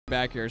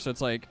back air. So it's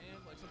like,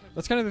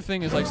 that's kind of the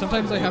thing is like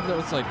sometimes I have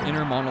this like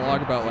inner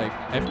monologue about like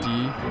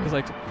FD because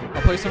like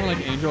I'll play someone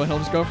like Angel and he'll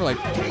just go for like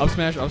up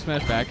smash,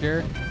 back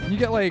air. And you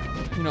get like,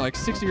 you know, like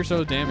 60 or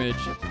so damage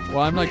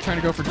while I'm like trying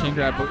to go for chain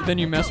grab, but then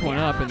you mess one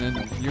up and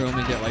then you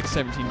only get like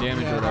 17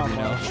 damage or whatever, you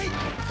know.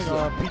 It's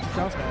like Peach's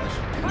down smash.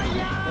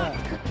 Yeah.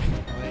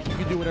 Like, you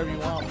can do whatever you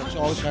want, but you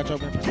always catch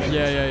up in perspective.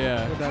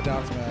 Yeah. With that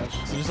down smash.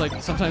 So just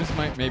like sometimes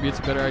maybe it's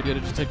a better idea to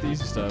just take the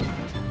easy stuff.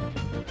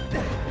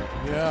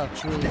 Yeah,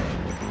 truly.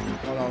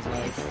 Oh, that was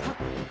nice.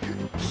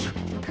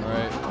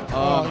 Alright.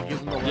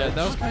 Yeah,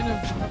 that was kind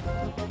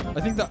of... I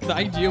think the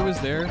idea was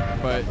there,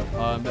 but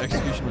the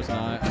execution was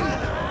not.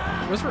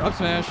 As for up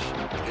smash,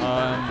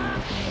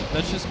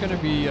 that's just going to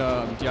be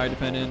DI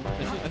dependent.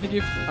 I think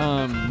if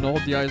Null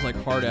DI is like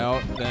hard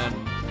out, then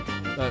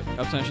that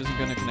up smash isn't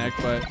going to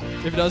connect, but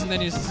if it doesn't,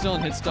 then he's still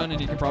in hit stun and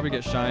he can probably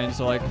get shine,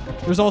 so like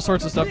there's all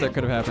sorts of stuff that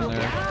could have happened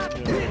there.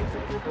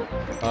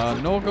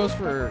 Null goes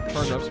for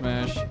charge up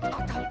smash.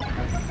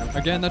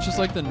 Again, that's just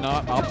like the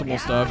not optimal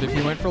stuff. If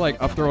you went for like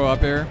up throw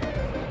up air,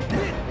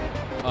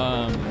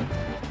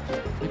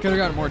 you could have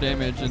gotten more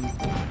damage. And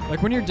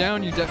like when you're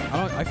down,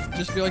 I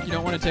just feel like you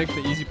don't want to take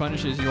the easy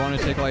punishes. You want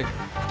to take like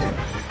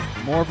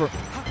more of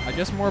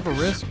a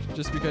risk,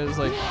 just because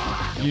like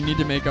you need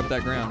to make up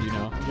that ground, you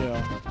know.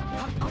 Yeah.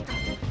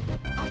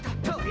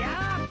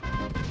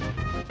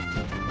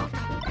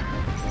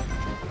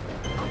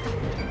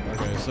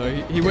 Okay, so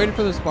he waited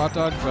for the spot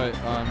dodge, but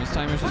his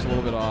timing was just a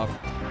little bit off.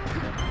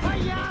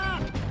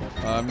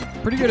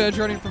 Pretty good edge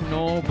running from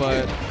Null,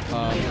 but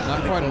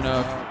not quite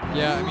enough.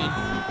 Yeah, I mean,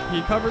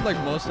 he covered like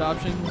most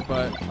options,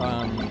 but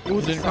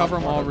he didn't cover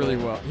them all really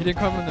well. He didn't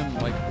cover them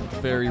like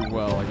very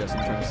well, I guess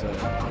I'm trying to say.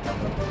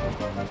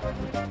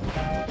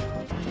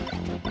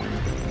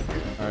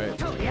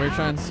 Alright, wave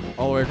shines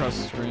all the way across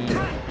the screen.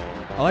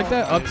 I like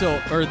that up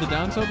tilt, or the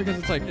down tilt, because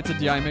it's like, it's a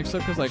DI mix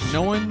up, because like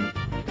no one...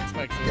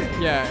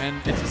 Yeah, and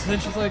it's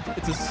essentially like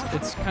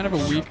it's kind of a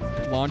weak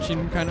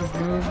launching kind of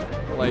move.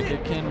 Like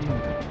it can,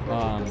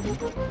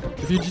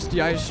 if you just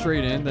DI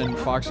straight in, then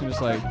Fox can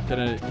just like get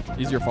an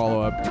easier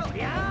follow up.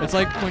 It's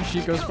like when she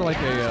goes for like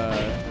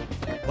a,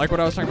 like what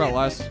I was talking about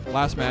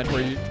last match,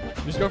 where you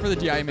just go for the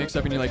DI mix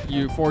up and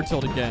you forward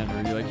tilt again,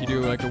 or you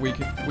do like a weak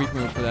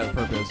move for that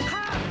purpose.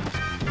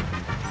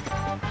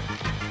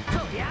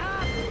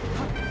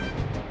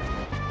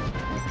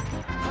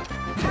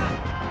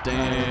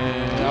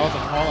 Damn. That was a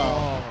call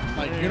out.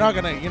 Like you're not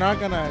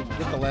gonna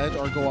get the ledge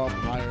or go up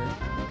higher.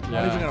 Yeah.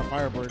 Not even gonna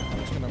firebird. I'm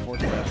just gonna forward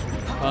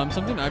smash.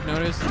 Something I've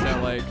noticed is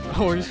that like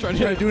he's trying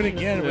to do it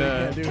again,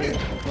 but he can't do it.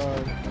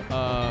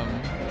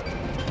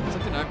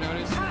 Something I've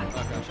noticed. Oh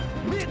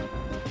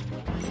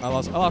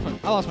gosh.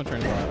 I lost my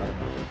train of thought.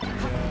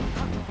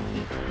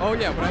 Oh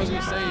yeah, what I was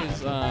gonna say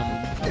is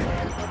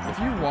if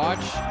you watch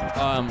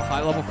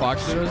high level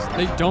Fox videos,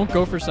 they don't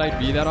go for side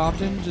B that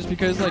often, just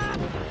because like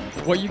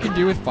what you can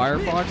do with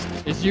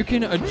Firefox is you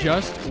can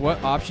adjust what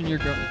option you're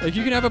going. Like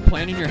you can have a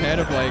plan in your head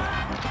of like,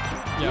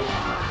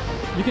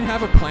 you can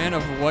have a plan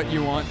of what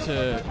you want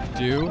to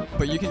do,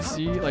 but you can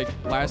see like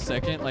last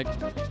second like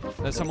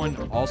that someone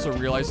also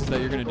realizes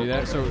that you're gonna do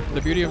that. So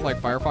the beauty of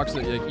like Firefox is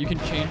that like, you can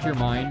change your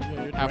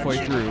mind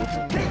halfway through,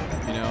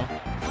 you know.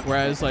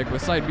 Whereas like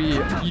with side B,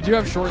 you do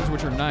have shortens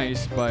which are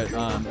nice, but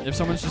if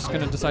someone's just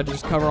gonna decide to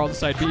just cover all the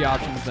side B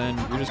options, then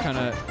you're just kind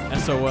of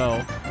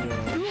SOL.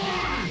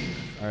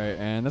 All right,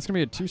 and that's gonna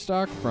be a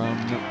 2-stock from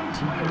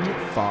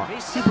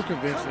TpFox. Super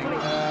convincing.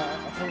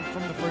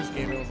 From the first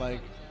game, it was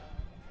like,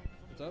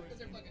 what's up?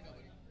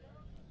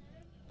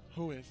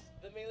 Who is?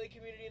 The melee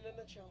community in a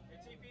nutshell.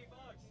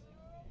 TpFox.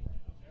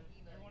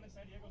 Everyone in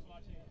San Diego's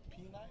watching.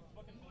 P9?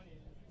 Fucking funny.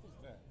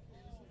 Who's that?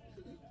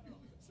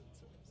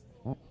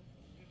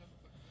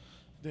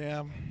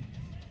 Damn.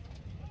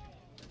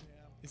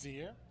 Is he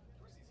here? Of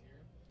course he's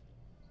here.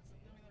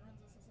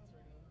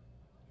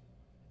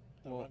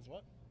 That runs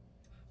what?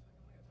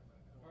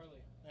 Harley.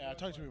 Yeah,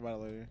 talk to me about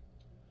it later.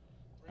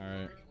 All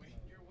right.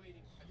 You're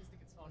waiting. I just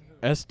think it's on who.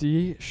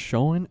 SD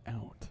showing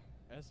out.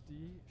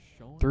 SD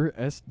showing. Through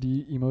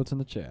SD emotes in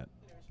the chat.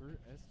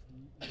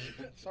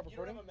 Stop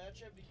recording.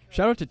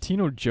 Shout out to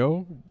Tino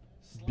Joe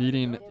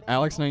beating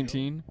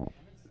Alex19.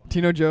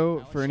 Tino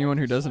Joe, for anyone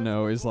who doesn't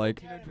know, is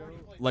like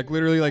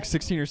literally like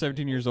 16 or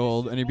 17 years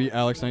old, and he beat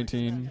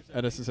Alex19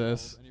 at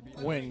SSS.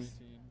 When?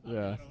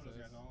 Yeah.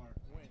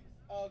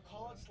 When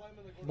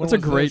That's a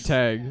was great this?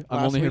 tag. I'm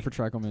Last only here week? for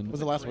Trackelman.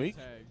 Was it last week?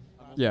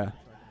 Yeah.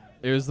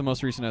 It was the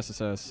most recent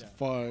SSS.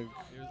 Fuck.